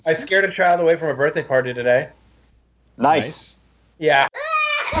I scared a child away from a birthday party today. Nice. Yeah.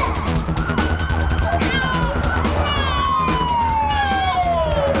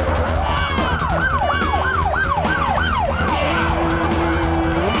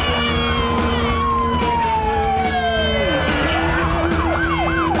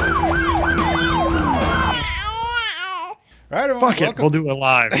 All right, everyone. Fuck it, we'll do it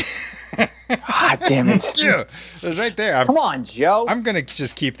live. God damn it. Yeah, it was right there. Come on, Joe. I'm going to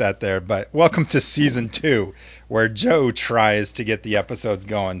just keep that there, but welcome to season 2, where Joe tries to get the episodes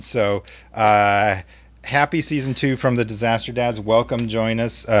going. So, happy season 2 from the Disaster Dads. Welcome, join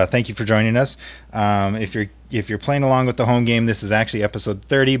us. Thank you for joining us. If you're playing along with the home game, this is actually episode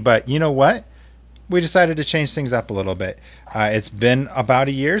 30, but you know what? We decided to change things up a little bit. It's been about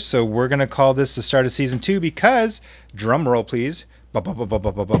a year, so we're going to call this the start of season 2 because, drum roll please,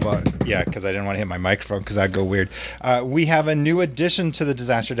 yeah, because I didn't want to hit my microphone because I'd go weird. We have a new addition to the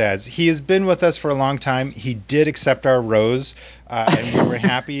Disaster Dads. He has been with us for a long time. He did accept our rose, and we were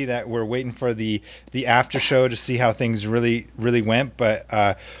happy that we're waiting for the after show to see how things really went,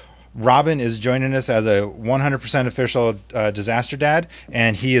 but Robin is joining us as a 100% official Disaster Dad,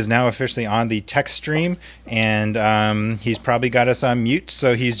 and he is now officially on the text stream, and he's probably got us on mute,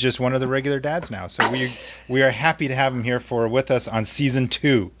 so he's just one of the regular dads now. So we are happy to have him here with us on season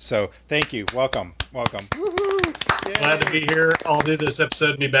 2. So thank you. Welcome. Woohoo! Glad to be here. I'll do this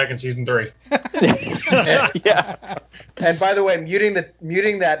episode and be back in season 3. Yeah. And by the way, muting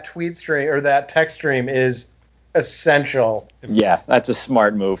that tweet stream or that text stream is essential. Yeah, that's a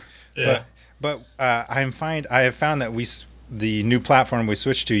smart move. Yeah. But I have found that the new platform we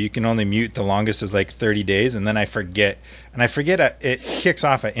switched to, you can only mute the longest is like 30 days, and then I forget it kicks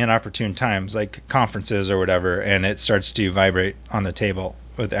off at inopportune times, like conferences or whatever, and it starts to vibrate on the table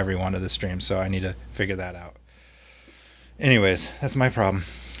with every one of the streams. So I need to figure that out. Anyways, that's my problem.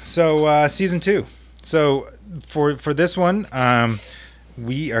 So season 2. So for this one,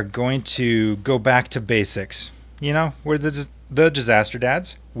 we are going to go back to basics. You know, we're the Disaster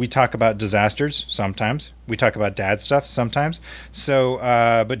Dads. We talk about disasters sometimes. We talk about dad stuff sometimes. So,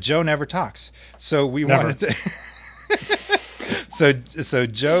 but Joe never talks. So we wanted to. So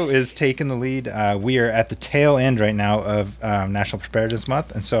Joe is taking the lead. We are at the tail end right now of National Preparedness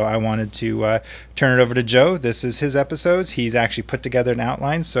Month, and so I wanted to turn it over to Joe. This is his episodes. He's actually put together an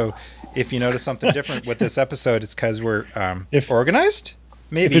outline. So if you notice something different with this episode, it's because we're organized.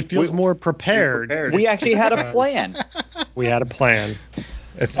 Maybe if it feels more prepared. We actually had a plan. We had a plan.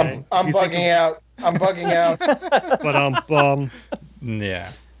 I'm bugging out. But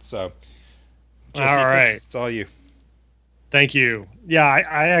yeah. So Josephus, all right, it's all you. Thank you. Yeah,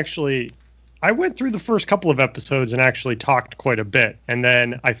 I went through the first couple of episodes and actually talked quite a bit, and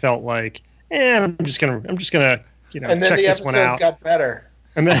then I felt like, I'm just gonna and then check the this one out. episodes got better.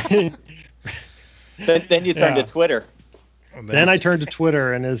 And then then you turned to Twitter. Then I turned to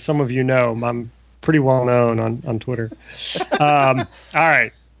Twitter, and as some of you know, I'm pretty well known on Twitter. All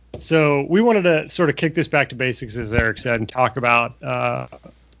right. So we wanted to sort of kick this back to basics, as Eric said, and talk about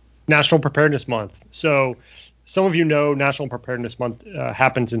National Preparedness Month. So some of you know National Preparedness Month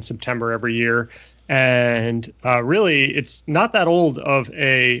happens in September every year. And really, it's not that old of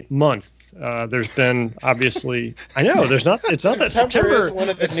a month. There's been obviously, I know there's not. It's not that September is one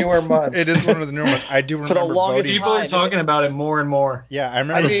of the newer months. It is one of the newer months. I do remember voting. People are talking about it more and more. Yeah, I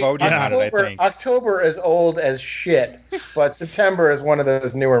remember voting on it. I think October is old as shit, but September is one of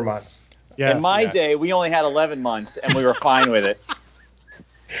those newer months. Yeah. In my day, we only had 11 months, and we were fine with it.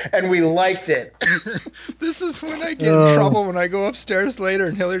 And we liked it. This is when I get in trouble when I go upstairs later,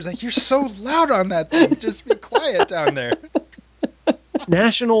 and Hillary's like, "You're so loud on that thing. Just be quiet down there."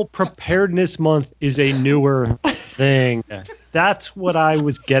 National Preparedness Month is a newer thing. That's what I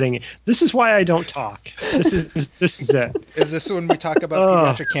was getting. This is why I don't talk. This is it. Is this when we talk about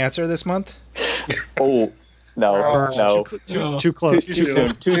pediatric cancer this month? Oh, no. Too close.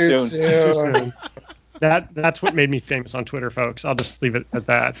 Too soon. That's what made me famous on Twitter, folks. I'll just leave it at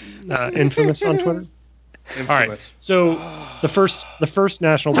that. Infamous on Twitter. All right. So the first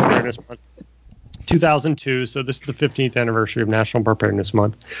National Preparedness Month, 2002. So this is the 15th anniversary of National Preparedness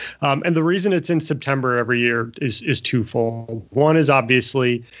Month, and the reason it's in September every year is twofold. One is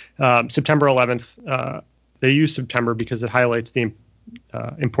obviously September 11th. They use September because it highlights the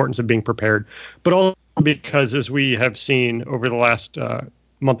importance of being prepared, but also because, as we have seen over the last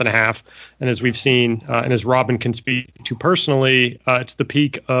month and a half, and as we've seen, and as Robin can speak to personally, it's the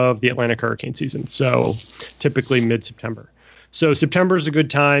peak of the Atlantic hurricane season. So typically mid-September. So September is a good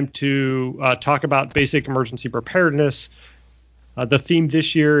time to talk about basic emergency preparedness. The theme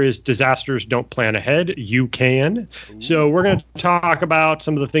this year is disasters don't plan ahead. You can. So we're going to talk about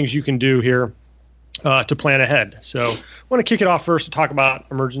some of the things you can do here to plan ahead. So I want to kick it off first to talk about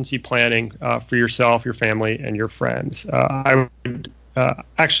emergency planning for yourself, your family, and your friends. I would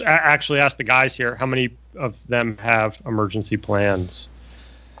actually ask the guys here, how many of them have emergency plans?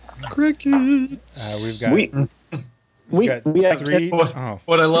 Cricket. We've got... We have 3.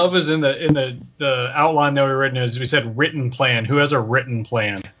 What I love is in the outline that we written is we said written plan. Who has a written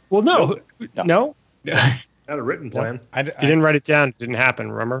plan? Well, no. Not a written plan. You didn't write it down. It didn't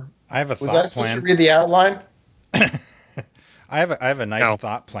happen. Remember? I have a Was thought I supposed plan. to read the outline? I have a nice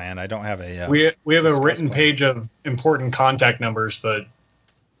thought plan. I don't have a. We have a written plan. page of important contact numbers, but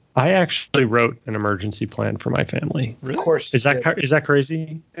I actually wrote an emergency plan for my family. Really? Of course. Is that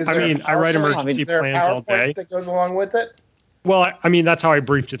crazy? I mean, I write emergency plans all day. That goes along with it. Well, I mean, that's how I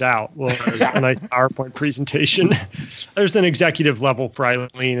briefed it out. Well, there's a nice PowerPoint presentation. There's an executive level for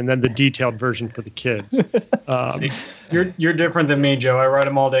Eileen, and then the detailed version for the kids. You're different than me, Joe. I write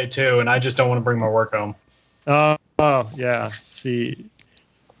them all day too, and I just don't want to bring my work home. Oh, yeah. See,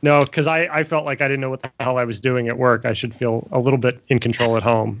 no, because I felt like I didn't know what the hell I was doing at work. I should feel a little bit in control at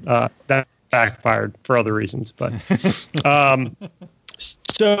home. That backfired for other reasons, but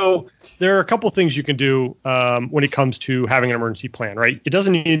so there are a couple things you can do when it comes to having an emergency plan, right? It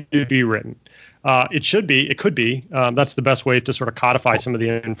doesn't need to be written. It could be. That's the best way to sort of codify some of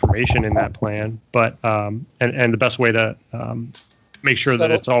the information in that plan, but and the best way to make sure that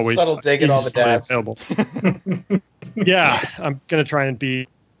it's always dig at all the dads. available. Yeah, I'm going to try and be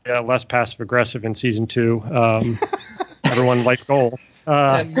less passive aggressive in season 2. Everyone likes goal.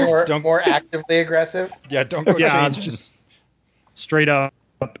 And more actively aggressive. Yeah, don't go changing. Just straight up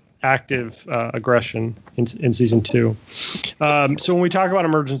active aggression in season 2. So when we talk about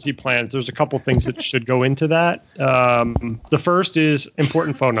emergency plans, there's a couple things that should go into that. The first is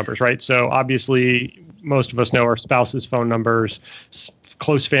important phone numbers, right? So obviously most of us know our spouse's phone numbers,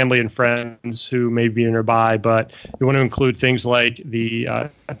 close family and friends who may be nearby, but you want to include things like the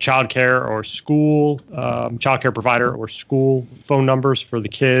childcare or school, childcare provider or school phone numbers for the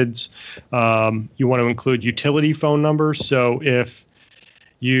kids. You want to include utility phone numbers. So if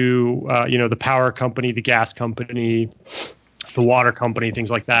the power company, the gas company, the water company, things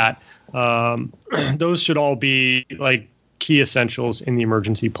like that, those should all be like key essentials in the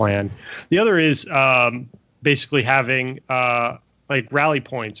emergency plan. The other is basically having like rally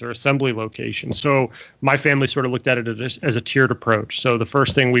points or assembly locations. So my family sort of looked at it as a tiered approach. So the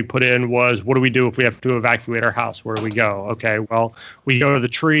first thing we put in was, what do we do if we have to evacuate our house? Where do we go? Okay, well, we go to the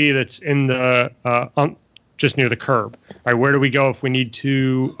tree that's in the just near the curb. All right, where do we go if we need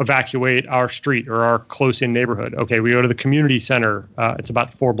to evacuate our street or our close-in neighborhood? Okay, we go to the community center. It's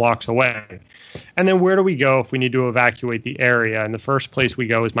about 4 blocks away. And then where do we go if we need to evacuate the area? And the first place we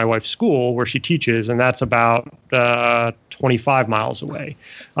go is my wife's school, where she teaches, and that's about 25 miles away.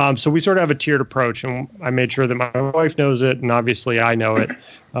 So we sort of have a tiered approach, and I made sure that my wife knows it, and obviously I know it.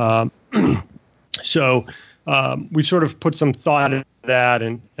 So we sort of put some thought into that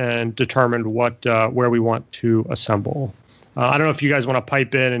and determined where we want to assemble. I don't know if you guys want to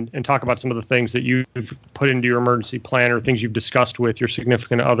pipe in and talk about some of the things that you've put into your emergency plan or things you've discussed with your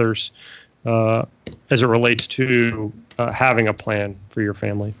significant others as it relates to having a plan for your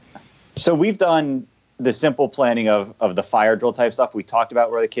family. So we've done the simple planning of the fire drill type stuff we talked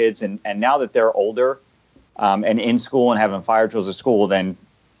about with the kids. And now that they're older and in school and having fire drills at school, then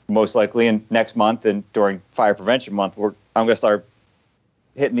most likely in next month and during fire prevention month, I'm going to start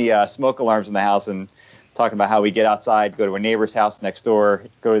hitting the smoke alarms in the house and talking about how we get outside, go to a neighbor's house next door,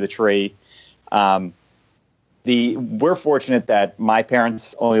 go to the tree. We're fortunate that my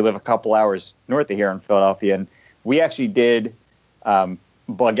parents only live a couple hours north of here in Philadelphia, and we actually did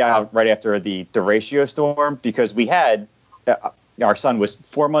bug out right after the Derecho storm because we had our son was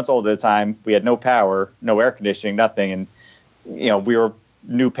 4 months old at the time. We had no power, no air conditioning, nothing, and we were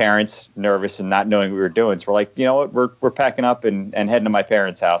new parents, nervous and not knowing what we were doing. So we're like, you know what, we're packing up and heading to my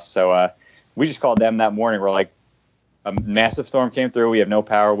parents' house. So we just called them that morning. We're like, a massive storm came through. We have no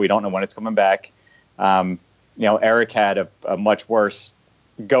power. We don't know when it's coming back. Eric had a much worse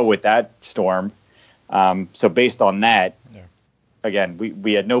go with that storm. So based on that, again,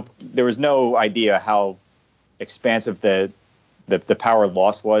 we had there was no idea how expansive the power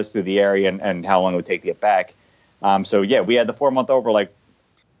loss was through the area and how long it would take to get back. So yeah, we had the 4-month-old. We're like,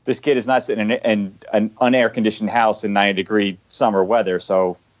 this kid is not sitting in an unair conditioned house in 90-degree summer weather.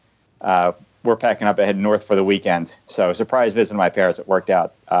 So we're packing up and heading north for the weekend. So surprise visit to my parents. It worked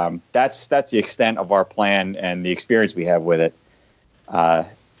out. That's the extent of our plan and the experience we have with it.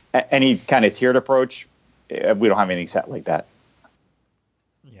 Any kind of tiered approach, we don't have anything set like that.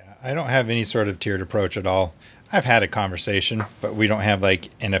 I don't have any sort of tiered approach at all. I've had a conversation, but we don't have like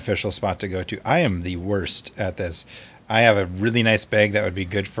an official spot to go to. I am the worst at this. I have a really nice bag that would be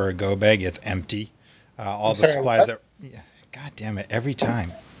good for a go bag. It's empty. All the supplies that. Yeah, God damn it! Every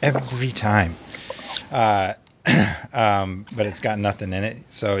time. But it's got nothing in it.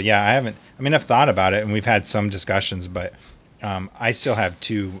 So yeah, I haven't. I mean, I've thought about it, and we've had some discussions, but I still have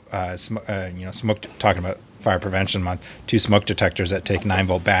two. Smoke. Talking about fire prevention month, two smoke detectors that take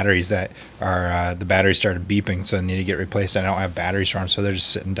 9-volt batteries that are the batteries started beeping, so they need to get replaced. I don't have batteries for them, so they're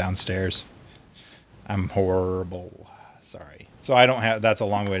just sitting downstairs. I'm horrible. Sorry. So I don't have. That's a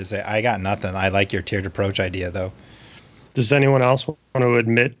long way to say I got nothing. I like your tiered approach idea, though. Does anyone else want to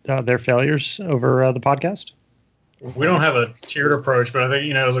admit their failures over the podcast? We don't have a tiered approach, but I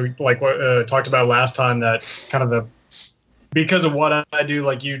think, as like what talked about last time, that kind of because of what I do,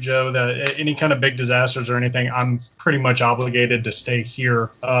 like you, Joe, that any kind of big disasters or anything, I'm pretty much obligated to stay here.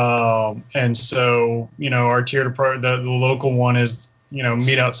 And so, our tiered approach, the local one is,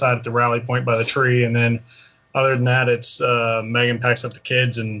 meet outside at the rally point by the tree. And then other than that, it's Megan packs up the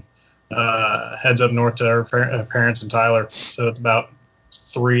kids and heads up north to her parents in Tyler. So it's about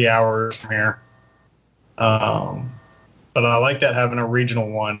 3 hours from here. But I like that, having a regional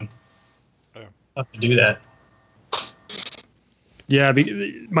one to do that. Yeah,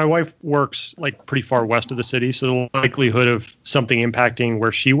 my wife works like pretty far west of the city, so the likelihood of something impacting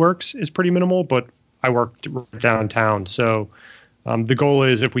where she works is pretty minimal, but I work downtown. So the goal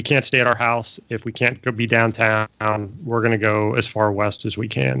is, if we can't stay at our house, if we can't go be downtown, we're going to go as far west as we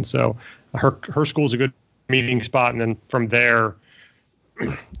can. So her school's a good meeting spot, and then from there,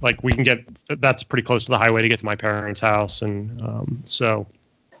 like we can that's pretty close to the highway to get to my parents' house. And so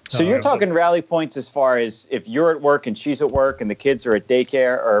you're talking rally points as far as if you're at work and she's at work and the kids are at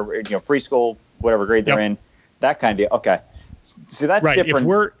daycare or preschool, whatever grade they're in, that kind of deal. Okay, so that's right.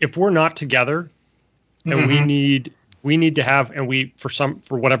 different. If we're not together and we need to have, and we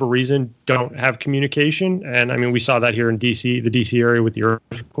for whatever reason don't have communication, and I mean we saw that here in DC, the DC area with the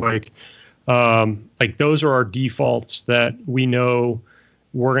earthquake. Like those are our defaults that we know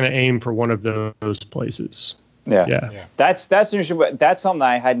we're going to aim for one of those places. Yeah. That's interesting. That's something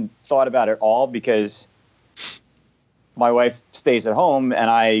I hadn't thought about at all, because my wife stays at home and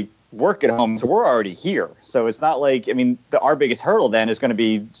I work at home, so we're already here. So it's not like, I mean, our biggest hurdle then is going to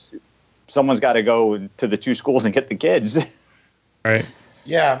be someone's got to go to the two schools and get the kids. Right.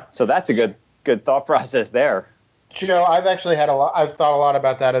 Yeah. So that's a good thought process there. Joe, I've actually I've thought a lot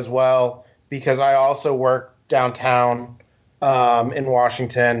about that as well, because I also work downtown in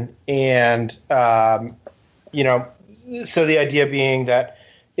Washington, and so the idea being that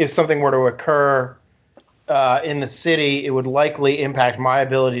if something were to occur in the city, it would likely impact my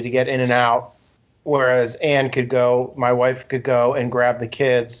ability to get in and out, whereas my wife could go and grab the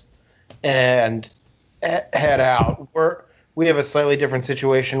kids and head out. We have a slightly different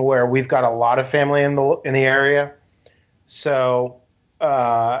situation where we've got a lot of family in the area, so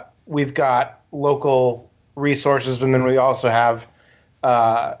we've got local resources, and then we also have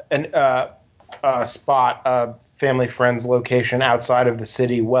a spot, a family friends location outside of the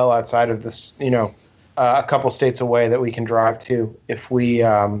city, well outside of this, a couple states away that we can drive to if we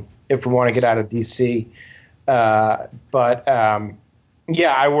want to get out of DC. But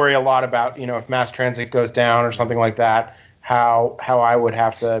I worry a lot about, if mass transit goes down or something like that, how I would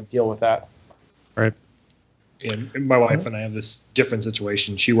have to deal with that. Right. And my wife and I have this different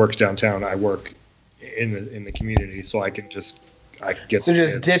situation. She works downtown. I work in the community, so I can get. So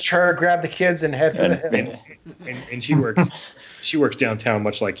just ditch her, grab the kids, and head for the hills. And she works downtown,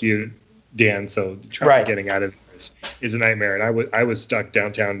 much like you, Dan. So traffic getting out of there is a nightmare. And I was stuck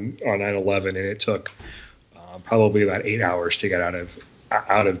downtown on 9/11, and it took probably about 8 hours to get out of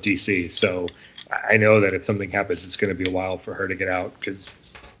DC. So I know that if something happens, it's going to be a while for her to get out, because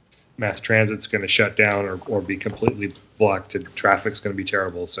mass transit's going to shut down or be completely blocked, and traffic's going to be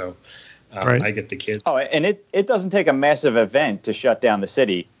terrible. So I get the kids. Oh, and it doesn't take a massive event to shut down the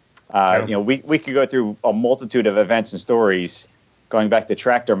city. We could go through a multitude of events and stories going back to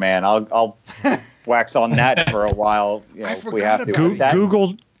Tractor Man. I'll wax on that for a while. If we have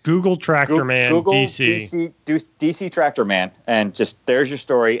to. Google Tractor Man DC. DC Tractor Man, and just there's your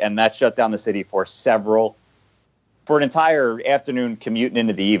story. And that shut down the city for an entire afternoon commuting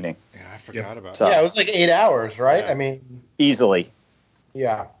into the evening. Yeah, I forgot about that. Yeah, it was like 8 hours, right? Yeah. I mean, easily.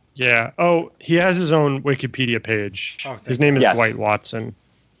 Yeah. Yeah. Oh, he has his own Wikipedia page. His name is Dwight Watson,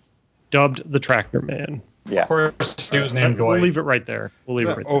 dubbed the Tractor Man. Yeah. Of course, he was named Dwight. We'll leave it right there.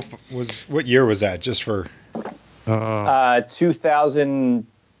 What year was that? Just for 2002?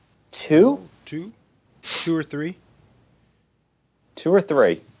 2 or 3? 2 or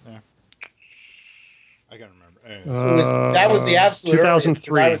 3. Yeah. That was the absolute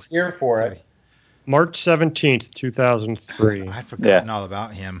 2003. I was here for it. March 17th, 2003. I'd forgotten all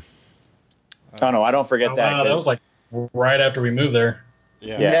about him. Oh, no, I don't forget that. Wow, that was like right after we moved there.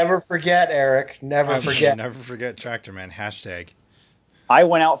 Yeah. Never forget, Eric. Never forget. Never forget Tractor Man. Hashtag. I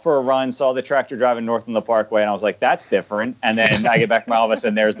went out for a run, saw the tractor driving north on the Parkway, and I was like, that's different. And then I get back from my office,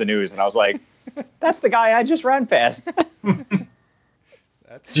 and there's the news. And I was like, that's the guy I just ran past.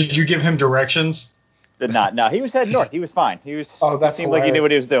 Did you give him directions? Did not. No, he was heading north. He was fine. He seemed like he knew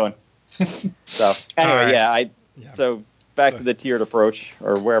what he was doing. So, anyway, right. So back to the tiered approach,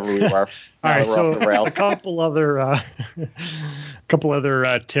 or wherever we were. All right, we're so off the rails. a couple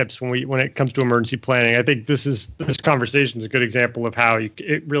other tips when it comes to emergency planning. I think this conversation is a good example of how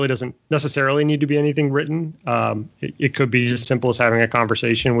it really doesn't necessarily need to be anything written. It could be as simple as having a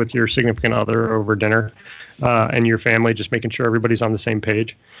conversation with your significant other over dinner and your family, just making sure everybody's on the same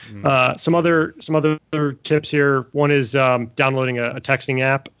page. Some other tips here. One is downloading a texting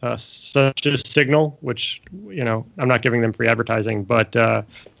app such as Signal, which I'm not giving them free advertising, but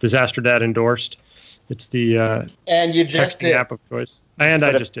Disaster Dad endorsed. It's the and you just texting app of choice. And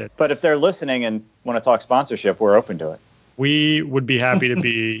I just did. But if they're listening and want to talk sponsorship, we're open to it. We would be happy to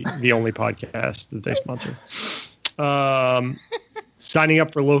be the only podcast that they sponsor. Signing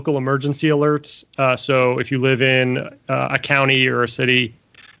up for local emergency alerts. So if you live in a county or a city,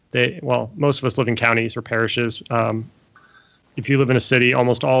 most of us live in counties or parishes. If you live in a city,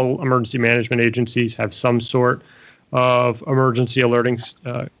 almost all emergency management agencies have some sort of emergency alerting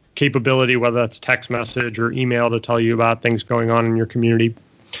capability, whether that's text message or email to tell you about things going on in your community.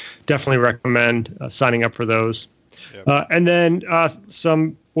 Definitely recommend signing up for those. Yep. And then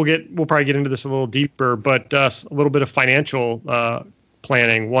we'll probably get into this a little deeper, but a little bit of financial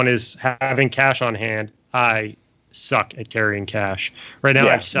planning. One is having cash on hand. I suck at carrying cash. Right now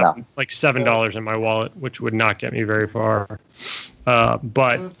I have $7 in my wallet, which would not get me very far.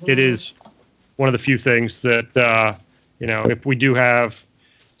 But it is one of the few things that, if we do have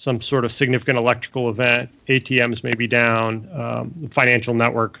some sort of significant electrical event, ATMs may be down, the financial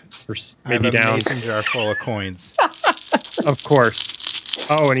network may be down. I have a mason jar full of coins. Of course.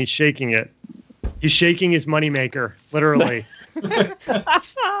 Oh, and he's shaking it. He's shaking his moneymaker, literally.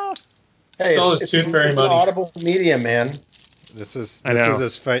 Hey, it's Tooth Fairy money. Audible media, man. This is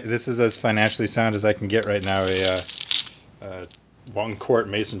as financially sound as I can get right now. A 1 quart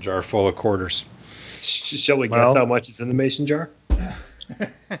mason jar full of quarters. Shall we guess how much is in the mason jar?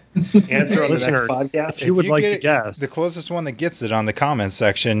 Answer on the next podcast. If you would like to guess, the closest one that gets it on the comments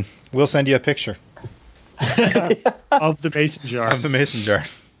section, we'll send you a picture of the mason jar. Of the mason jar.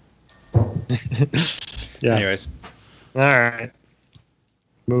 Yeah. Anyways. All right.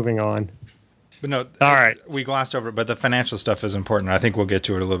 Moving on. But no, all right. We glossed over it, but the financial stuff is important. I think we'll get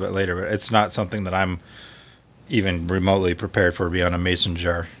to it a little bit later, but it's not something that I'm even remotely prepared for beyond a mason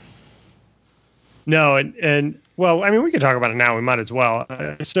jar. No, and well, I mean, we can talk about it now. We might as well.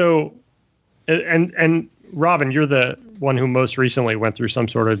 And Robin, you're the one who most recently went through some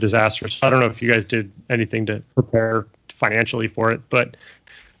sort of disaster. So I don't know if you guys did anything to prepare financially for it, but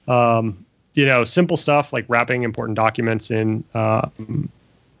simple stuff like wrapping important documents in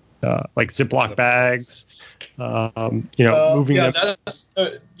like Ziploc bags. Moving them.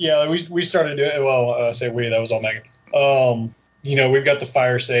 We started doing it. Well, I say we. That was all Megan. We've got the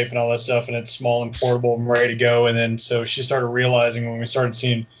fire safe and all that stuff, and it's small and portable and ready to go. And then so she started realizing when we started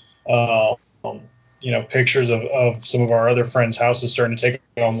seeing, pictures of some of our other friends' houses starting to take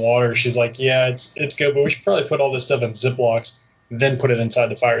on water. She's like, yeah, it's good, but we should probably put all this stuff in Ziplocs, then put it inside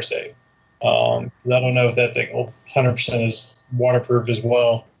the fire safe. I don't know if that thing 100% is waterproof as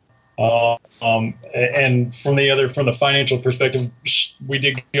well. And from the financial perspective, we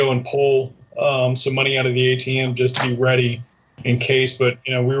did go and pull some money out of the ATM just to be ready in case. But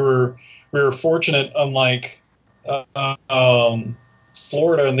we were fortunate, unlike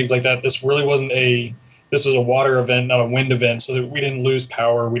Florida and things like that. This really wasn't this was a water event, not a wind event, so that we didn't lose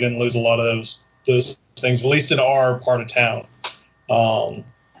power. We didn't lose a lot of those things, at least in our part of town.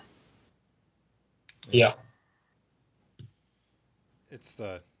 Yeah. It's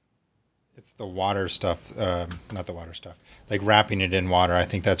the water stuff, not the water stuff. Like wrapping it in water, I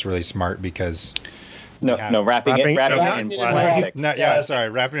think that's really smart because wrapping it in plastic.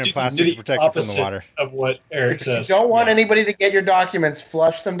 Wrapping it in plastic to protect it from the water. Of what Eric says. You don't want anybody to get your documents,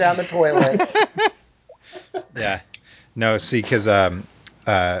 flush them down the toilet. Yeah. No, see, because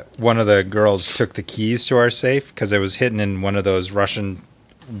one of the girls took the keys to our safe because it was hidden in one of those Russian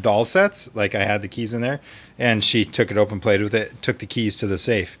doll sets. Like I had the keys in there, and she took it open, played with it, took the keys to the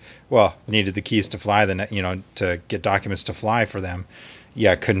safe. Well, needed the keys to fly to get documents to fly for them.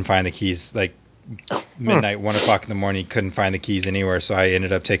 Yeah, couldn't find the keys. Like midnight, 1 o'clock in the morning, couldn't find the keys anywhere, so I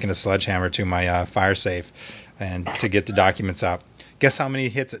ended up taking a sledgehammer to my fire safe and to get the documents out. Guess how many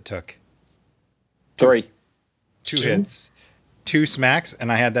hits it took? 3. 2 hits. 2 smacks,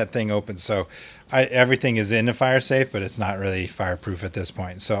 and I had that thing open. So everything is in the fire safe, but it's not really fireproof at this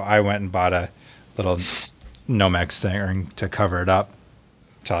point. So I went and bought a little Nomex thing to cover it up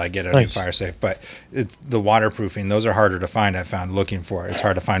till I get a new fire safe. But it's the waterproofing; those are harder to find. I found looking for it. It's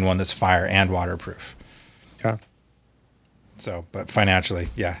hard to find one that's fire and waterproof. Okay. So, but financially,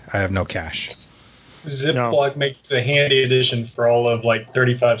 yeah, I have no cash. Ziploc makes a handy addition for all of like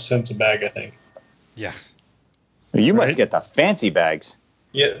 35 cents a bag, I think. Yeah. You must get the fancy bags.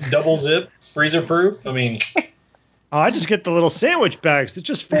 Yeah, double zip, freezer proof. I mean, I just get the little sandwich bags that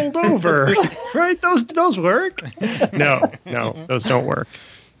just fold over. Right? Those work. No, those don't work.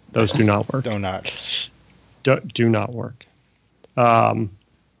 Those do not work. Do not work.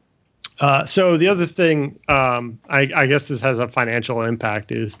 So the other thing, I guess this has a financial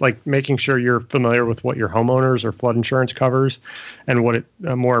impact, is like making sure you're familiar with what your homeowners or flood insurance covers and what it,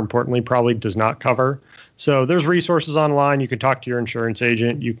 more importantly, probably does not cover. So there's resources online. You can talk to your insurance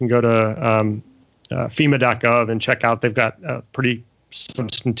agent. You can go to FEMA.gov and check out. They've got a pretty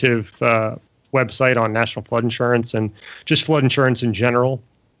substantive website on national flood insurance and just flood insurance in general.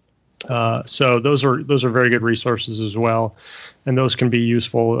 So those are very good resources as well, and those can be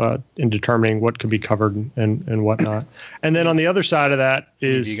useful in determining what can be covered and whatnot. And then on the other side of that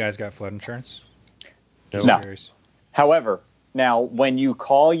is, have you guys got flood insurance? No. However, now when you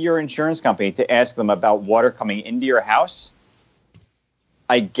call your insurance company to ask them about water coming into your house,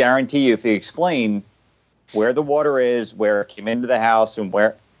 I guarantee you, if you explain where the water is, where it came into the house, and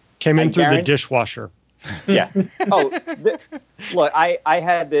where came in through the dishwasher. Yeah. Oh, look, I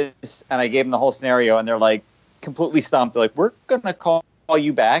had this, and I gave them the whole scenario, and they're like completely stumped. They're like, we're going to call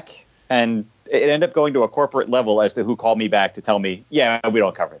you back. And it ended up going to a corporate level as to who called me back to tell me, yeah, we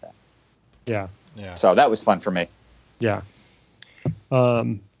don't cover that. Yeah. So that was fun for me. Yeah.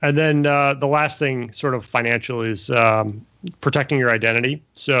 And then the last thing, sort of financial, is protecting your identity.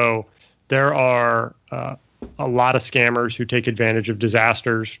 So there are a lot of scammers who take advantage of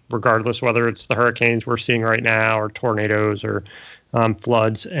disasters, regardless whether it's the hurricanes we're seeing right now or tornadoes or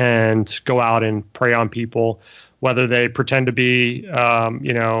floods, and go out and prey on people, whether they pretend to be,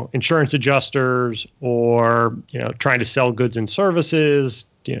 insurance adjusters or, trying to sell goods and services,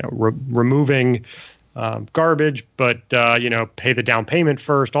 removing garbage, but, pay the down payment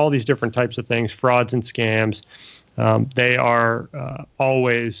first, all these different types of things, frauds and scams. They are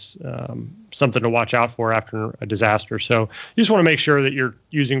always something to watch out for after a disaster. So you just want to make sure that you're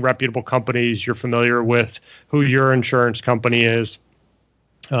using reputable companies, you're familiar with who your insurance company is,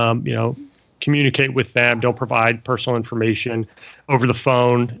 communicate with them. Don't provide personal information over the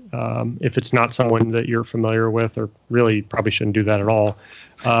phone if it's not someone that you're familiar with, or really probably shouldn't do that at all.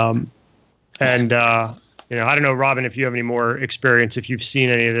 I don't know, Robin, if you have any more experience, if you've seen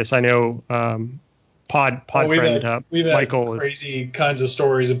any of this. I know we've Michael had crazy kinds of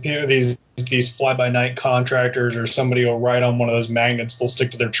stories of people, these fly-by-night contractors, or somebody will write on one of those magnets they'll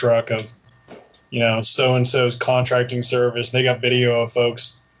stick to their truck of, so-and-so's contracting service. They got video of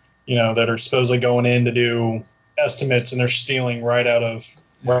folks, that are supposedly going in to do estimates, and they're stealing right out of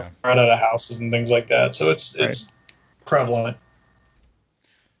houses and things like that. So it's prevalent.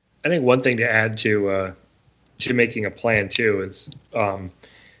 I think one thing to add to making a plan too is,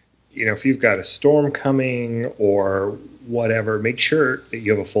 if you've got a storm coming or whatever, make sure that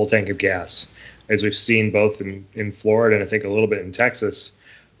you have a full tank of gas. As we've seen both in Florida and I think a little bit in Texas,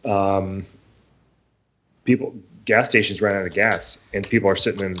 gas stations ran out of gas, and people are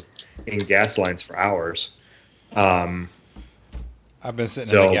sitting in gas lines for hours. I've been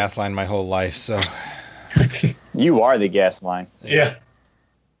sitting in a gas line my whole life, so. You are the gas line. Yeah.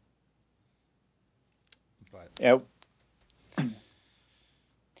 Yep.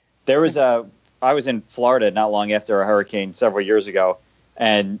 I was in Florida not long after a hurricane several years ago,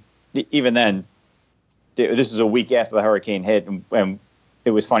 and even then, this was a week after the hurricane hit, and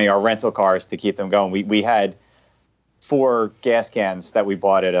it was funny, our rental cars, to keep them going, we had 4 gas cans that we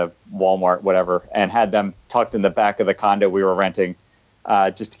bought at a Walmart, whatever, and had them tucked in the back of the condo we were renting,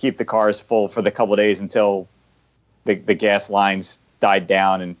 just to keep the cars full for the couple of days until the gas lines died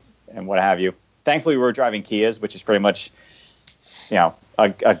down and what have you. Thankfully, we were driving Kias, which is pretty much,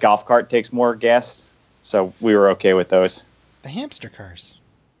 a golf cart takes more gas, so we were okay with those. The hamster cars.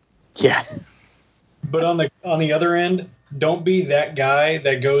 Yeah. But on the other end, don't be that guy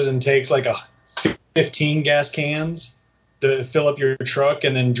that goes and takes like 15 gas cans to fill up your truck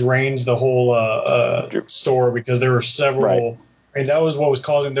and then drains the whole store, because there were several I mean, that was what was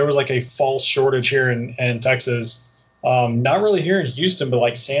causing. There was like a false shortage here in Texas. Not really here in Houston, but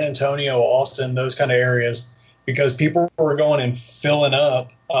like San Antonio, Austin, those kind of areas, because people were going and filling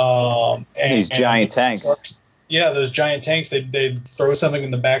up. These giant tanks. Trucks, yeah, those giant tanks. They'd throw something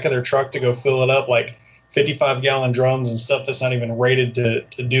in the back of their truck to go fill it up, like 55-gallon drums and stuff that's not even rated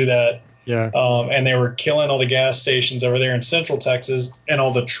to do that. Yeah. And they were killing all the gas stations over there in Central Texas, and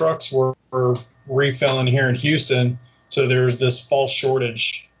all the trucks were refilling here in Houston. So there was this false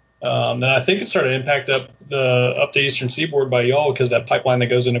shortage. And I think it started to impact up the Eastern Seaboard by y'all because that pipeline that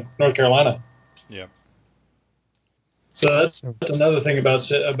goes into North Carolina. Yep. So that's another thing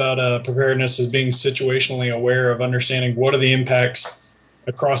about preparedness, is being situationally aware of understanding what are the impacts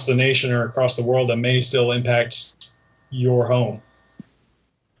across the nation or across the world that may still impact your home.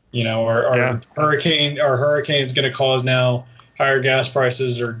 You know, are hurricanes going to cause now higher gas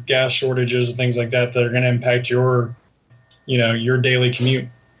prices or gas shortages and things like that are going to impact your daily commute?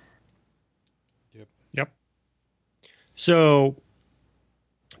 Yep. So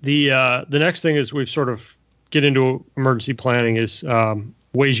the next thing is we've sort of get into emergency planning is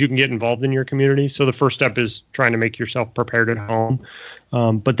ways you can get involved in your community. So the first step is trying to make yourself prepared at home.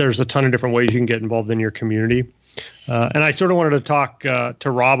 But there's a ton of different ways you can get involved in your community. And I sort of wanted to talk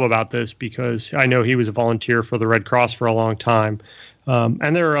to Rob about this because I know he was a volunteer for the Red Cross for a long time.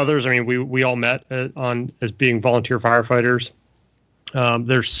 And there are others. I mean, we all met as being volunteer firefighters.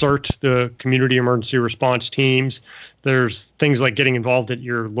 There's CERT, the Community Emergency Response Teams. There's things like getting involved at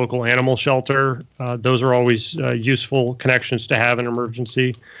your local animal shelter. Those are always useful connections to have in an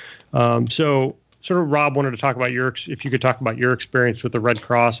emergency. So sort of Rob wanted to talk about if you could talk about your experience with the Red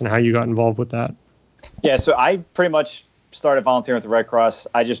Cross and how you got involved with that. Yeah, so I pretty much started volunteering with the Red Cross.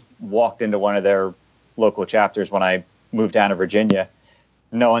 I just walked into one of their local chapters when I moved down to Virginia,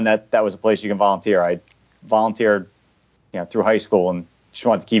 knowing that was a place you can volunteer. I volunteered through high school and just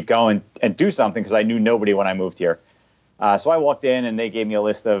wanted to keep going and do something because I knew nobody when I moved here. So I walked in and they gave me a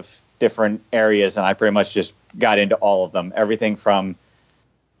list of different areas, and I pretty much just got into all of them. Everything from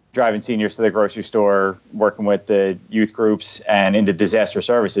driving seniors to the grocery store, working with the youth groups, and into disaster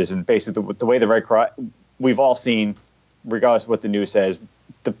services. And basically the way the Red Cross, we've all seen, regardless of what the news says,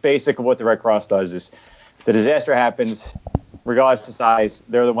 the basic of what the Red Cross does is the disaster happens, regardless of size,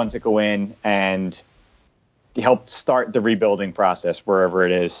 they're the ones that go in and help start the rebuilding process wherever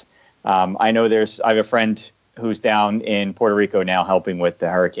it is. I know I have a friend who's down in Puerto Rico now helping with the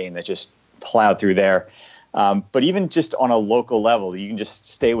hurricane that just plowed through there. But even just on a local level, you can just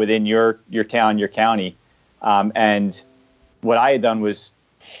stay within your town, your county. And what I had done was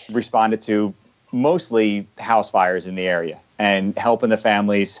responded to mostly house fires in the area and helping the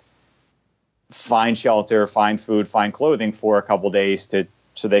families find shelter, find food, find clothing for a couple days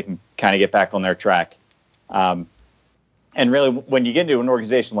so they can kind of get back on their track. And really, when you get into an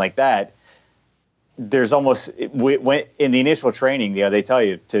organization like that, there's almost in the initial training, they tell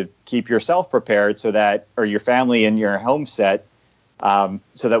you to keep yourself prepared or your family and your home set, so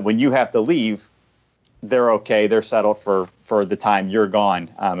that when you have to leave, they're okay, they're settled for the time you're gone.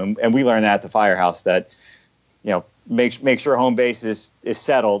 And we learned that at the firehouse that, make sure home base is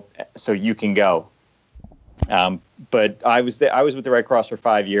settled so you can go. But I was with the Red Cross for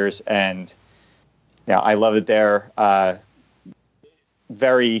 5 years, and I love it there.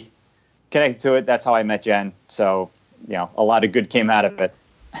 Very connected to it. That's how I met Jen. So, a lot of good came out of it.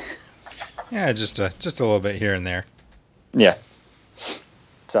 Yeah, just a little bit here and there. Yeah.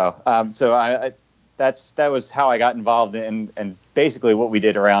 So that was how I got involved in, and basically what we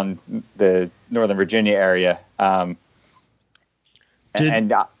did around the Northern Virginia area. Go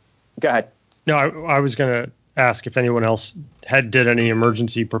ahead. No, I was going to ask if anyone else did any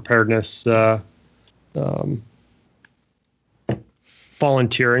emergency preparedness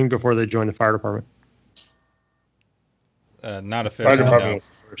volunteering before they joined the fire department. Not officially. Fire department was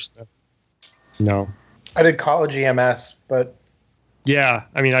the first. No. I did college EMS, but yeah,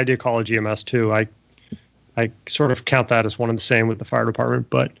 I mean, I did college EMS too. I sort of count that as one and the same with the fire department,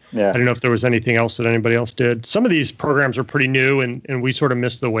 but yeah. I don't know if there was anything else that anybody else did. Some of these programs are pretty new, and we sort of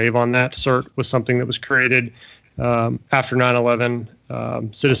missed the wave on that. CERT was something that was created after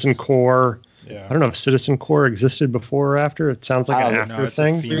 9/11. Citizen Corps. Yeah. I don't know if Citizen Corps existed before or after. It sounds like an after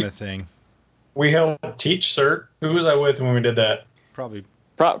thing. It's a FEMA thing. We helped teach CERT. Who was I with when we did that? Probably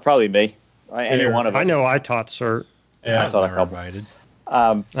me. Any one of us. I know I taught CERT. Yeah, I was never invited.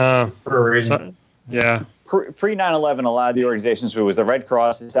 For a reason. So, yeah. Pre 9/11, a lot of the organizations, it was the Red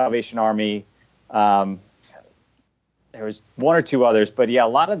Cross, the Salvation Army. There was one or two others, but yeah, a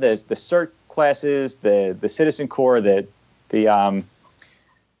lot of the CERT classes, the Citizen Corps,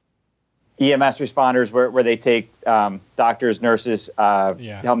 EMS responders where they take doctors, nurses, help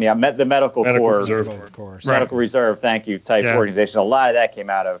me out, the medical corps, medical reserve, thank you, type organization. A lot of that came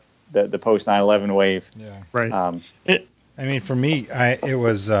out of the post 9/11 wave. Yeah, right. I mean, for me, it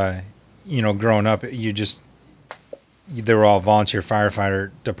was growing up, they were all volunteer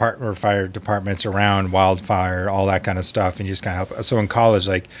fire departments around wildfire, all that kind of stuff, and you just kind of help. So in college,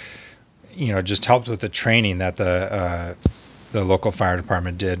 just helped with the training that the local fire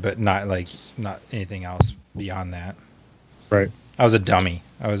department did, but not anything else beyond that. Right. I was a dummy.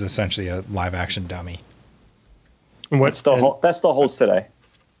 I was essentially a live action dummy. And that's the host today.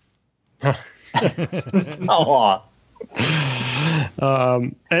 Oh.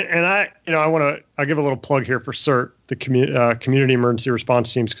 And I give a little plug here for CERT, the community emergency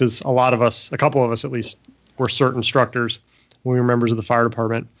response teams, because a couple of us at least, were CERT instructors when we were members of the fire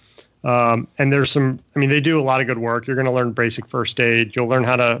department. And they do a lot of good work. You're going to learn basic first aid. You'll learn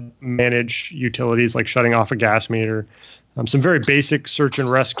how to manage utilities like shutting off a gas meter. Some very basic search and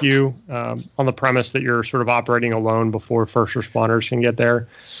rescue on the premise that you're sort of operating alone before first responders can get there.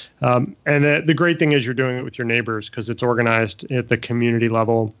 And the great thing is you're doing it with your neighbors because it's organized at the community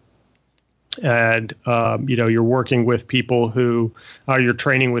level. And, you're working with people who you're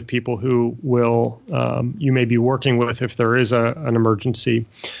training with people who will you may be working with if there is an emergency.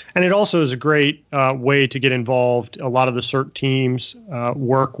 And it also is a great way to get involved. A lot of the CERT teams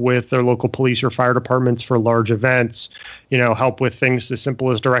work with their local police or fire departments for large events, help with things as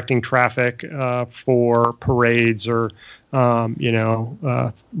simple as directing traffic for parades or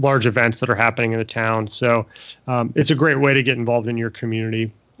large events that are happening in the town. So it's a great way to get involved in your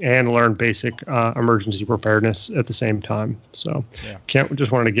community and learn basic emergency preparedness at the same time. So,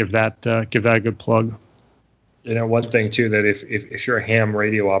 just wanted to give that a good plug. One thing too, that if you're a ham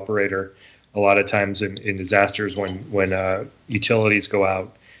radio operator, a lot of times in disasters when utilities go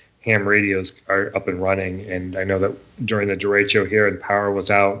out, ham radios are up and running. And I know that during the derecho here and power was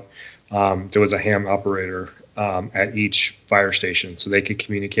out, there was a ham operator at each fire station, so they could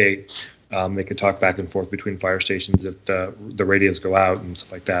communicate. They could talk back and forth between fire stations if the radios go out and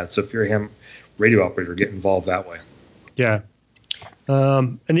stuff like that. So if you're a ham radio operator, get involved that way. Yeah.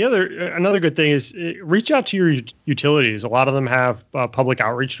 And another good thing is reach out to your utilities. A lot of them have public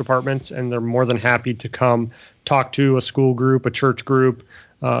outreach departments, and they're more than happy to come talk to a school group, a church group,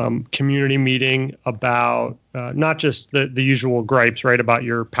 community meeting about not just the usual gripes, right, about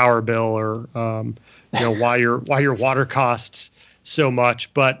your power bill or why your water costs so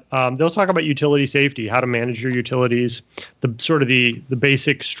much, but they'll talk about utility safety, how to manage your utilities, the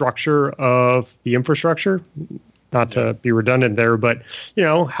basic structure of the infrastructure. Not to be redundant there, but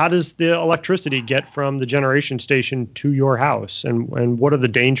how does the electricity get from the generation station to your house, and what are the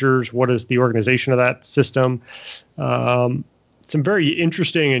dangers? What is the organization of that system? Some very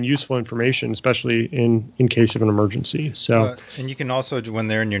interesting and useful information, especially in case of an emergency. So, and you can also, when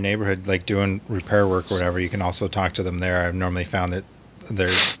they're in your neighborhood, like doing repair work or whatever, you can also talk to them there. I've normally found that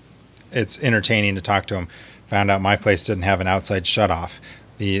it's entertaining to talk to them. Found out my place didn't have an outside shutoff.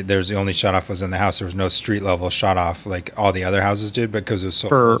 The only shutoff was in the house. There was no street level shutoff like all the other houses did, because it was so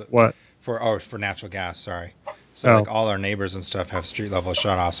for what? For natural gas. Sorry. So like all our neighbors and stuff have street level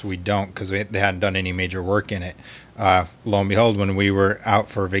shutoffs. We don't, because they hadn't done any major work in it. Lo and behold, when we were out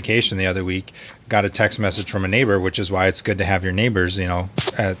for vacation the other week, got a text message from a neighbor, which is why it's good to have your neighbors,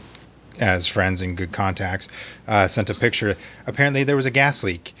 as friends and good contacts. Sent a picture. Apparently there was a gas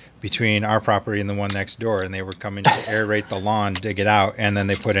leak between our property and the one next door, and they were coming to aerate the lawn, dig it out, and then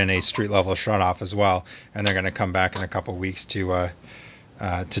they put in a street level shutoff as well. And they're going to come back in a couple weeks to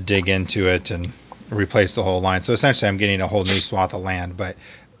dig into it and replace the whole line. So essentially I'm getting a whole new swath of land, but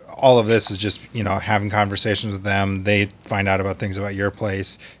all of this is just, having conversations with them. They find out about things about your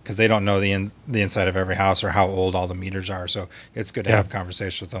place because they don't know the inside of every house or how old all the meters are. So it's good to have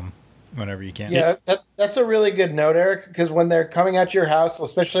conversations with them whenever you can. Yeah, that's a really good note, Eric, because when they're coming out to your house,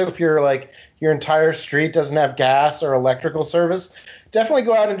 especially if you're like your entire street doesn't have gas or electrical service, definitely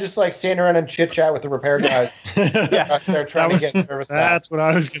go out and just like stand around and chit chat with the repair guys. They're trying to get service. That's what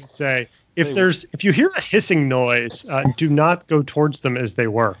I was going to say. If you hear a hissing noise, do not go towards them as they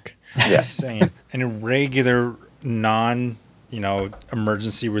work. Yes, saying an irregular,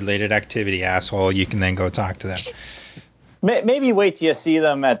 emergency related activity, asshole, you can then go talk to them. Maybe wait till you see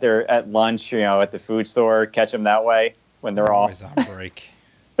them at lunch, at the food store, catch them that way when they're always on break.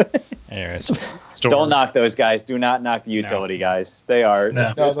 Anyways, don't knock those guys. Do not knock the utility guys. They are.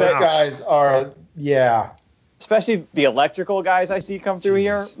 No, those guys are. Yeah. Especially the electrical guys I see come through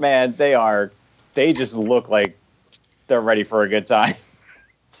here, man. They just look like they're ready for a good time.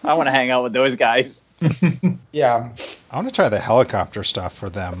 I want to hang out with those guys. Yeah. I want to try the helicopter stuff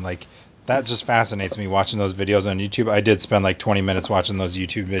for them. Like that just fascinates me watching those videos on YouTube. I did spend like 20 minutes watching those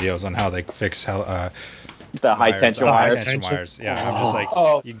YouTube videos on how they fix the high tension wires. High tension wires. Yeah, I'm just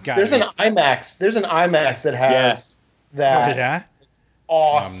like, you got. There's an IMAX. There's an IMAX that has that. Oh, yeah.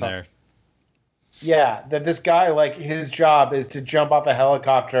 Awesome. There. Yeah, that this guy, like, his job is to jump off a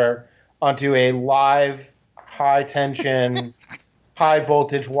helicopter onto a live high tension, high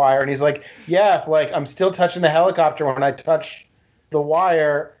voltage wire, and he's like, yeah, if like I'm still touching the helicopter when I touch the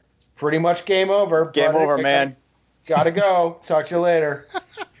wire, pretty much game over. Game over, man. Gotta go. Talk to you later.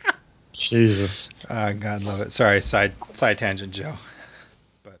 Jesus. God love it. Sorry, side tangent, Joe.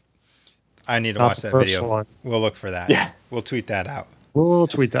 But I need to Not watch the that first video. one. We'll look for that. Yeah. We'll tweet that out. We'll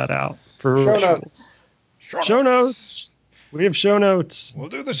tweet that out. For Show notes. Show notes. We have show notes. We'll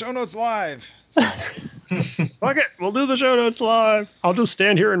do the show notes live. Fuck it. We'll do the show notes live. I'll just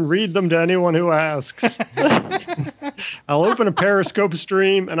stand here and read them to anyone who asks. I'll open a Periscope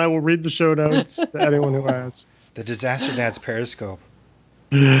stream and I will read the show notes to anyone who asks. The Disaster Dads Periscope.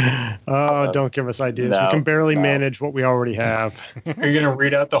 Don't give us ideas. No, we can barely no. manage what we already have. Are you going to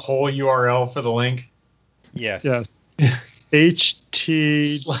read out the whole URL for the link? Yes. Yes.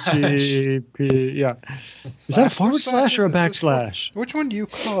 HTTP. Yeah. Is that a forward slash or a backslash? Which one do you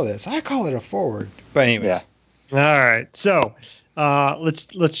call this? I call it a forward. But anyways. Yeah. All right. So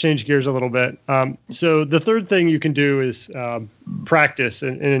let's change gears a little bit. So the third thing you can do is practice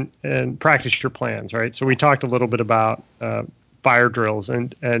and practice your plans, right? So we talked a little bit about fire drills,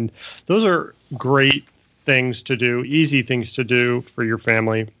 and those are great things to do, easy things to do for your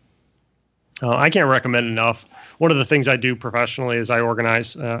family. I can't recommend enough. One of the things I do professionally is I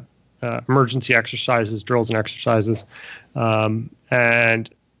organize emergency exercises, drills and exercises. And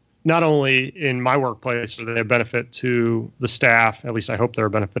not only in my workplace are they a benefit to the staff, at least I hope they're a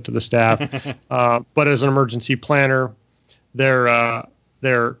benefit to the staff, but as an emergency planner, they're a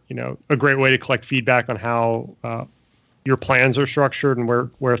great way to collect feedback on how your plans are structured and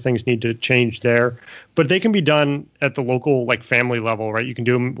where things need to change there. But they can be done at the local, like, family level, right? You can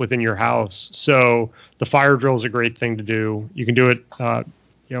do them within your house. So the fire drill is a great thing to do. You can do it,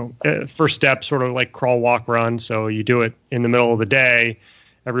 first step, sort of like crawl, walk, run. So you do it in the middle of the day.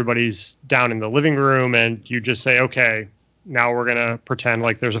 Everybody's down in the living room and you just say, okay, now we're going to pretend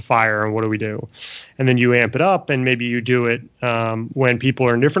like there's a fire and what do we do? And then you amp it up and maybe you do it when people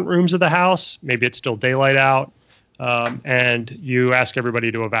are in different rooms of the house. Maybe it's still daylight out. And you ask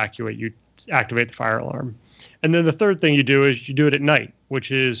everybody to evacuate. You activate the fire alarm. And then the third thing you do is you do it at night,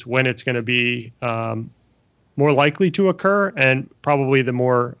 which is when it's going to be more likely to occur and probably the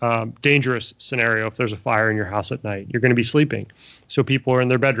more dangerous scenario if there's a fire in your house at night. You're going to be sleeping. So people are in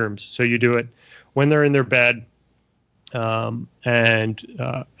their bedrooms. So you do it when they're in their bed and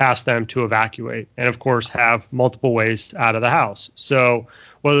ask them to evacuate. And, of course, have multiple ways out of the house. So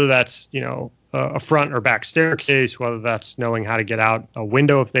whether that's, a front or back staircase, whether that's knowing how to get out a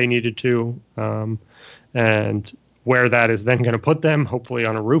window if they needed to, and where that is then going to put them, hopefully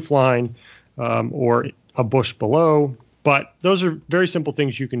on a roof line or a bush below. But those are very simple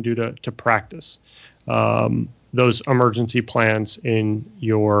things you can do to practice those emergency plans in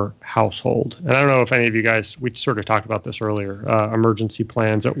your household. And I don't know if any of you guys, we sort of talked about this earlier, emergency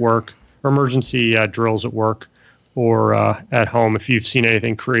plans at work, or emergency drills at work or at home, if you've seen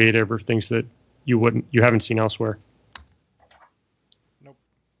anything creative or things that you haven't seen elsewhere.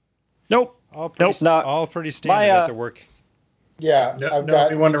 Nope. All pretty standard at the work. Yeah.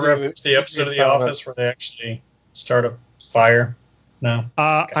 Nobody wanted to reference the episode of The Office where they actually start a fire. No.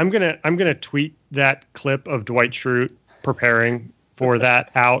 I'm gonna tweet that clip of Dwight Schrute preparing for that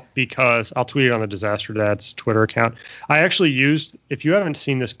out because I'll tweet it on the Disaster Dads Twitter account. I actually used, if you haven't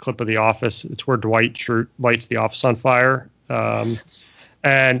seen this clip of The Office, it's where Dwight Schrute lights the office on fire.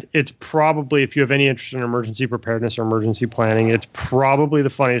 And it's probably, if you have any interest in emergency preparedness or emergency planning, it's probably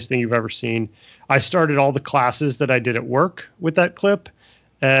the funniest thing you've ever seen. I started all the classes that I did at work with that clip.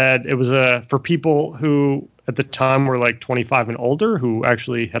 And it was for people who at the time were like 25 and older who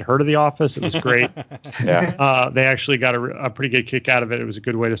actually had heard of The Office. It was great. Yeah. They actually got a pretty good kick out of it. It was a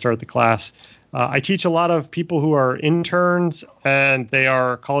good way to start the class. I teach a lot of people who are interns and they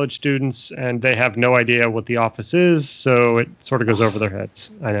are college students and they have no idea what The Office is. So it sort of goes over their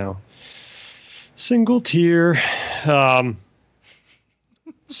heads. I know. Single tier.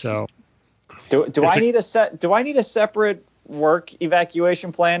 So do I need a separate work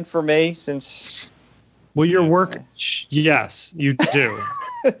evacuation plan for me since? Well, your work, yes, you do.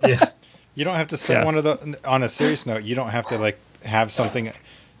 Yeah. You don't have to set one of the. On a serious note, you don't have to like have something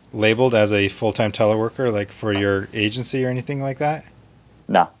labeled as a full-time teleworker, like for your agency or anything like that.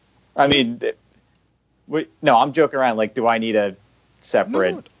 No, I mean, no, I'm joking around. Like, do I need a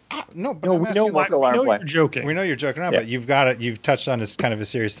separate No, but No, I'm we asking, know, Smoke we alarm know plan. you're joking. we know you're joking around, Yeah. but you've touched on this kind of a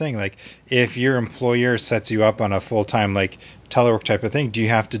serious thing. Like, if your employer sets you up on a full-time, like, telework type of thing, do you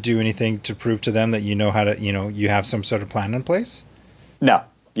have to do anything to prove to them that you know how to, you have some sort of plan in place? No,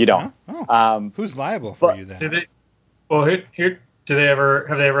 you don't. No? Oh. Who's liable for but- you then? Did they? Well, here, have they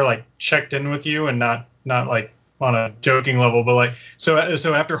ever like checked in with you and not like on a joking level, but like so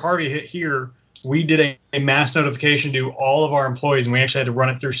after Harvey hit here, we did a mass notification to all of our employees, and we actually had to run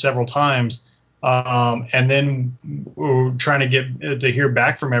it through several times. And then we were trying to get to hear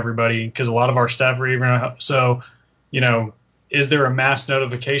back from everybody because a lot of our staff were even so. Is there a mass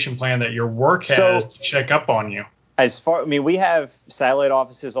notification plan that your work has to check up on you? We have satellite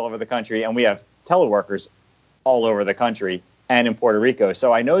offices all over the country, and we have teleworkers all over the country and in Puerto Rico.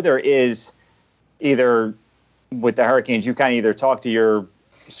 So I know there is either with the hurricanes, you kind of either talk to your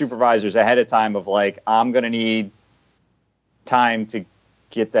supervisors ahead of time of like, I'm going to need time to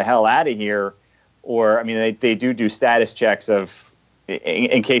get the hell out of here. Or, I mean, they do status checks of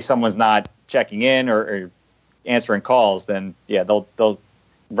in case someone's not checking in or answering calls, then yeah, they'll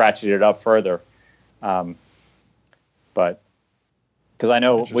ratchet it up further. But because I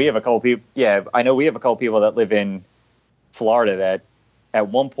know we have a couple people, that live in Florida that at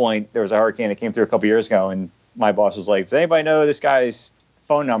one point there was a hurricane that came through a couple years ago, and my boss was like, "Does anybody know this guy's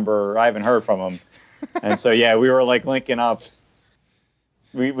phone number? I haven't heard from him." And so yeah, we were like linking up.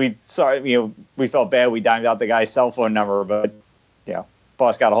 We felt bad. We dimed out the guy's cell phone number, but yeah,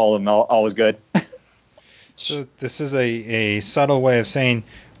 boss got a hold of him. All was good. So this is a subtle way of saying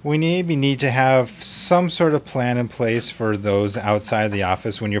we maybe need to have some sort of plan in place for those outside the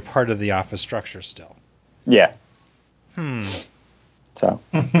office when you're part of the office structure still. Yeah. So,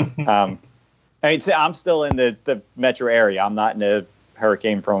 I'm still in the metro area. I'm not in a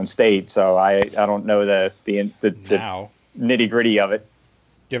hurricane-prone state, so I don't know the nitty-gritty of it.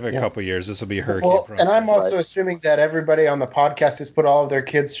 Give it a couple years. This will be a hurricane. Well, and I'm also assuming that everybody on the podcast has put all of their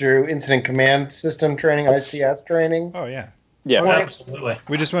kids through incident command system training, ICS training. Oh yeah. Yeah, absolutely.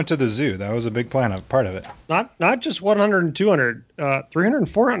 We just went to the zoo. That was a big part of it. Not just 100 and 200, 300 and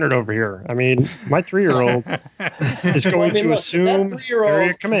 400 over here. I mean, my 3-year-old is going to assume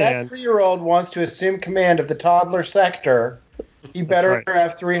area command. That 3-year-old wants to assume command of the toddler sector. He better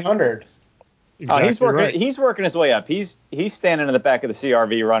have 300. Exactly He's working his way up. He's standing in the back of the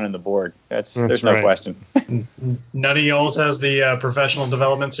CRV running the board. There's no question. None of y'all has the professional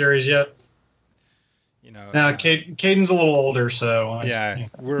development series yet. Now, Caden's a little older, so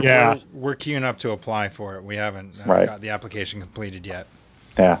we're queuing up to apply for it. We haven't got the application completed yet.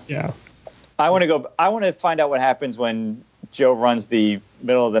 Yeah. I want to find out what happens when Joe runs the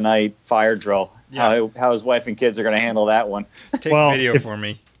middle of the night fire drill. Yeah. How his wife and kids are going to handle that one. Take video for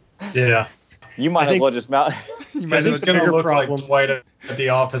me. Yeah. You might as well just mount. It's going to look like Dwight at the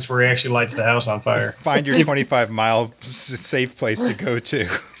office where he actually lights the house on fire. Find your 25-mile safe place to go to.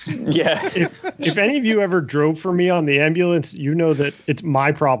 Yeah. If any of you ever drove for me on the ambulance, you know that it's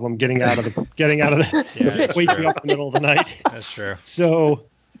my problem getting out of the waking up in the middle of the night. That's true. So,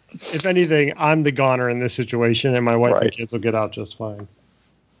 if anything, I'm the goner in this situation, and my wife and kids will get out just fine.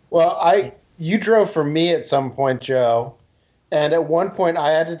 Well, you drove for me at some point, Joe. And at one point,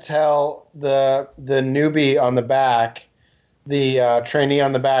 I had to tell the newbie on the back, the trainee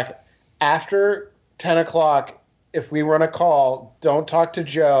on the back, after 10 o'clock, if we run a call, don't talk to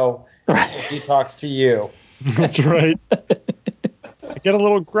Joe until he talks to you. That's right. I get a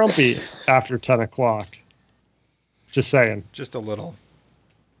little grumpy after 10 o'clock. Just saying. Just a little.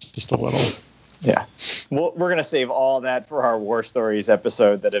 Yeah. Well, we're going to save all that for our War Stories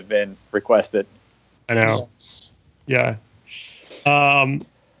episode that have been requested. I know. Yes. Yeah.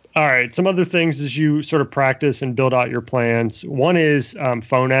 All right. Some other things as you sort of practice and build out your plans. One is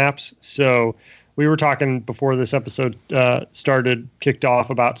phone apps. So we were talking before this episode kicked off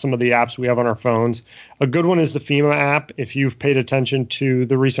about some of the apps we have on our phones. A good one is the FEMA app. If you've paid attention to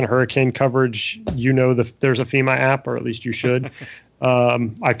the recent hurricane coverage, you know there's a FEMA app, or at least you should.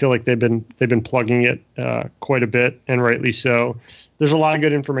 I feel like they've been plugging it quite a bit, and rightly so. There's a lot of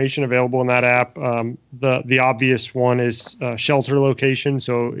good information available in that app. The obvious one is shelter location.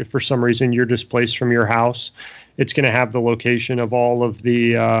 So if for some reason you're displaced from your house, it's going to have the location of all of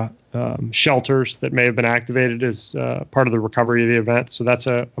the shelters that may have been activated as part of the recovery of the event. So that's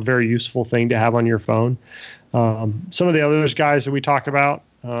a very useful thing to have on your phone. Some of the others, guys, that we talk about,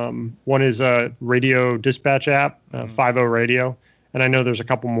 one is a radio dispatch app, 50 Radio. And I know there's a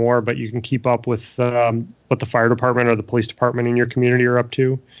couple more, but you can keep up with what the fire department or the police department in your community are up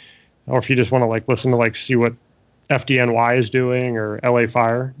to. Or if you just want to listen to see what FDNY is doing or LA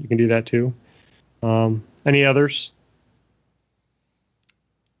Fire, you can do that too. Any others?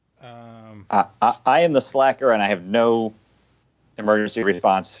 I am the slacker, and I have no emergency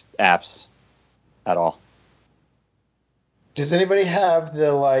response apps at all. Does anybody have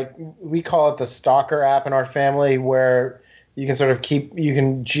we call it the stalker app in our family, where you can sort of you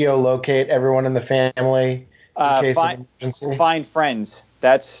can geolocate everyone in the family in case of emergency? Find Friends.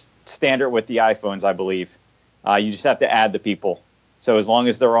 That's standard with the iPhones, I believe. You just have to add the people. So as long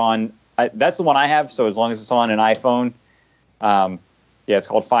as they're on, that's the one I have. So as long as it's on an iPhone, it's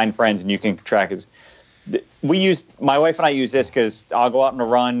called Find Friends, and you can track it. My wife and I use this because I'll go out on a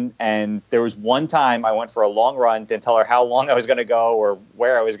run, and there was one time I went for a long run, didn't tell her how long I was going to go or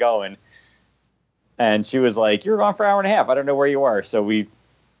where I was going. And she was like, "You're gone for an hour and a half. I don't know where you are." So we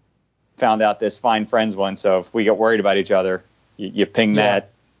found out this Find Friends one. So if we get worried about each other, you ping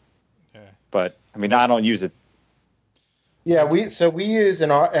that. Yeah. But I mean, I don't use it. Yeah, we use in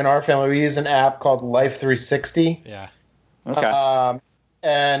our family, we use an app called Life 360. Yeah. Okay.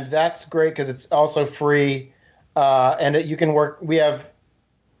 And that's great because it's also free, and you can work. We have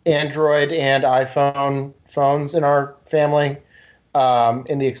Android and iPhone phones in our family,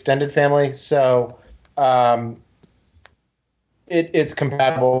 in the extended family. So it's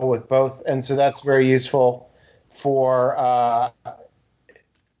compatible with both, and so that's very useful for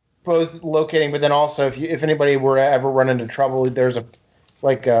both locating. But then also, if anybody were to ever run into trouble, there's a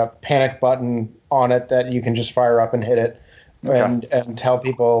panic button on it that you can just fire up and hit it. Okay. And tell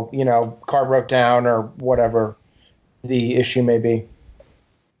people, car broke down or whatever the issue may be.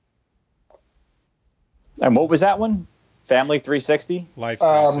 And what was that one? Family 360? Life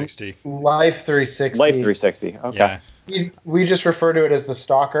 360. Life 360. Life 360. Okay. Yeah. We just refer to it as the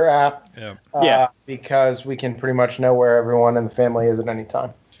stalker app. Yeah. Because we can pretty much know where everyone in the family is at any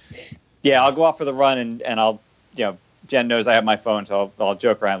time. Yeah, I'll go out for the run and I'll, Jen knows I have my phone, so I'll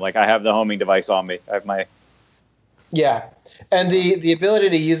joke around like I have the homing device on me. I have my. Yeah. And the ability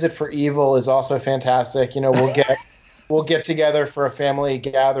to use it for evil is also fantastic. We'll get together for a family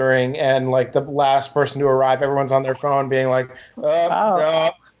gathering, and the last person to arrive, everyone's on their phone being like,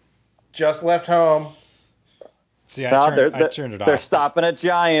 no, just left home. See, I turned it off. They're stopping a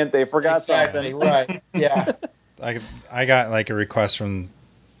Giant. They forgot something. Right. Yeah. I got a request from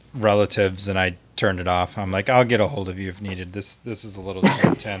relatives, and I turned it off. I'm like, I'll get a hold of you if needed. This is a little too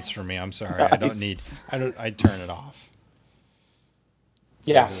intense for me. I'm sorry. Nice. I turn it off.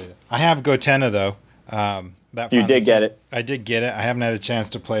 So yeah. I have Gotenna though. You did get it. I did get it. I haven't had a chance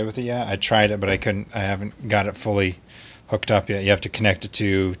to play with it yet. I tried it, but I couldn't. I haven't got it fully hooked up yet. You have to connect it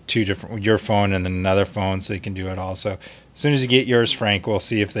to your phone and then another phone, so you can do it all. So as soon as you get yours, Frank, we'll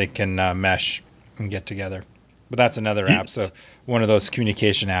see if they can mesh and get together. But that's another app. So one of those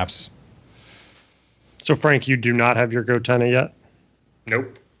communication apps. So Frank, you do not have your Gotenna yet?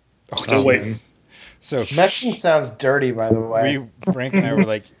 Nope. Still waiting. So meshing sounds dirty, by the way. Frank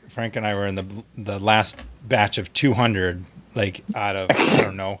and I were in the last batch of 200, out of I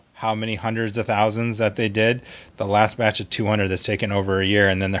don't know how many hundreds of thousands that they did. The last batch of 200 that's taken over a year,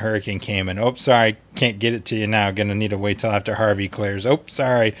 and then the hurricane came, and sorry, can't get it to you now. Gonna need to wait till after Harvey clears.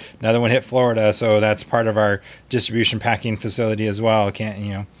 Sorry, another one hit Florida, so that's part of our distribution packing facility as well.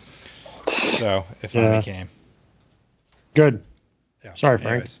 Can't. So it finally came. Good. Yeah. Sorry,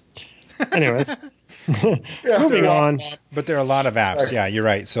 Frank. Anyways. Moving on. But there are a lot of apps. Sorry. Yeah, you're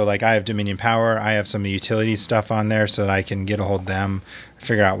right. So I have Dominion Power. I have some utility stuff on there so that I can get a hold of them,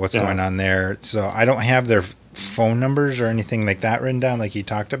 figure out what's going on there. So I don't have their phone numbers or anything like that written down like you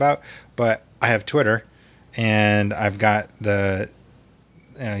talked about, but I have Twitter, and I've got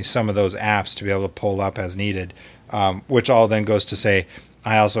some of those apps to be able to pull up as needed, which all then goes to say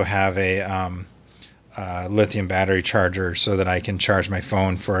I also have a lithium battery charger so that I can charge my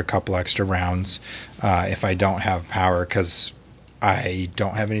phone for a couple extra rounds if I don't have power, because I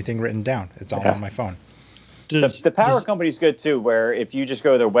don't have anything written down. It's all on my phone. The power company's good too, where if you just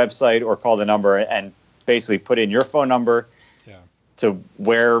go to their website or call the number and basically put in your phone number to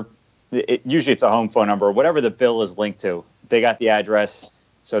where usually it's a home phone number, whatever the bill is linked to, they got the address,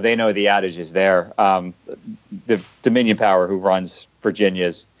 so they know the outage is there. The Dominion Power, who runs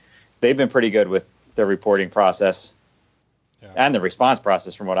Virginia's, they've been pretty good with their reporting process and the response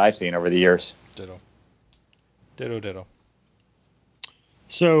process from what I've seen over the years. Ditto.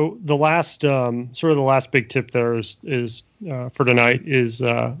 So the last the last big tip there is for tonight is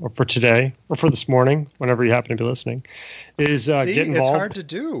or for today or for this morning, whenever you happen to be listening, is get involved. It's hard to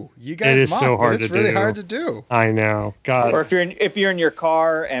do. You guys it is so hard but it's really hard to do. I know. God. Or if you're in your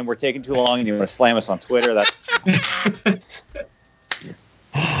car and we're taking too long and you want to slam us on Twitter, that's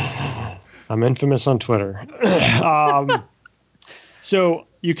I'm infamous on Twitter. So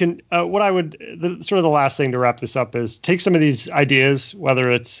you can, the last thing to wrap this up is take some of these ideas,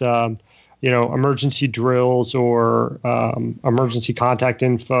 whether it's emergency drills or emergency contact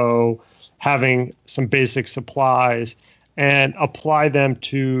info, having some basic supplies, and apply them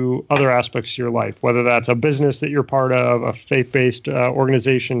to other aspects of your life, whether that's a business that you're part of, a faith-based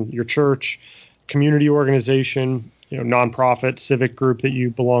organization, your church, community organization, nonprofit, civic group that you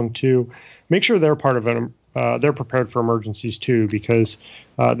belong to. Make sure they're part of it. They're prepared for emergencies too, because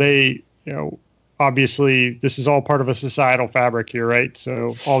they, obviously this is all part of a societal fabric here, right?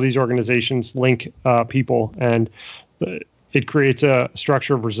 So all these organizations link people, and it creates a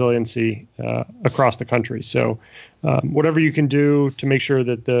structure of resiliency across the country. So whatever you can do to make sure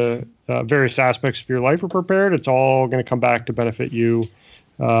that the various aspects of your life are prepared, it's all going to come back to benefit you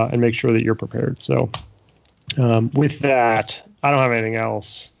and make sure that you're prepared. So with that, I don't have anything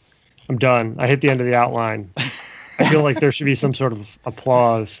else. I'm done. I hit the end of the outline. I feel like there should be some sort of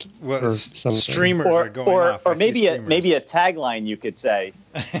applause. Well, for something. Streamers are going off. Or maybe a tagline you could say.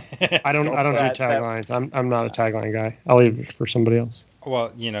 I don't do taglines. I'm not a tagline guy. I'll leave it for somebody else.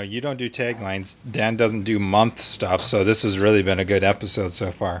 Well, you don't do taglines. Dan doesn't do month stuff, so this has really been a good episode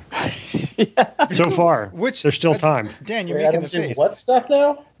so far. So far, there's still time. Dan, you're making the face. What stuff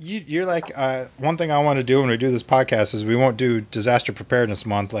now? You're like, one thing I want to do when we do this podcast is we won't do disaster preparedness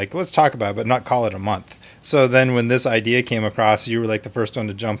month. Like, let's talk about it, but not call it a month. So then when this idea came across, you were like the first one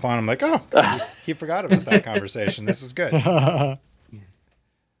to jump on. I'm like, oh, he forgot about that conversation. This is good.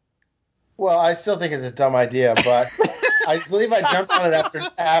 Well, I still think it's a dumb idea, but I believe I jumped on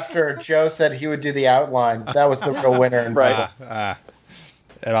it after Joe said he would do the outline. That was the real winner. Right.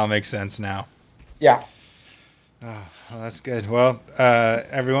 It all makes sense now. Yeah. Oh, well, that's good. Well,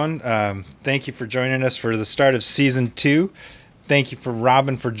 everyone, thank you for joining us for the start of season 2. Thank you for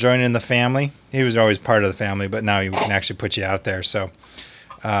Robin for joining the family. He was always part of the family, but now we can actually put you out there. So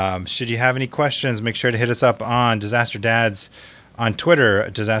should you have any questions, make sure to hit us up on Disaster Dads on Twitter,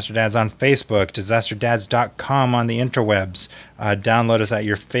 Disaster Dads on Facebook, disasterdads.com on the interwebs. Download us at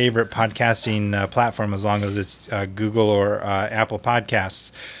your favorite podcasting platform, as long as it's Google or Apple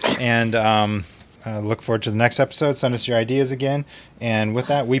Podcasts. And look forward to the next episode. Send us your ideas again. And with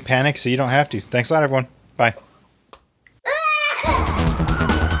that, we panic so you don't have to. Thanks a lot, everyone. Bye.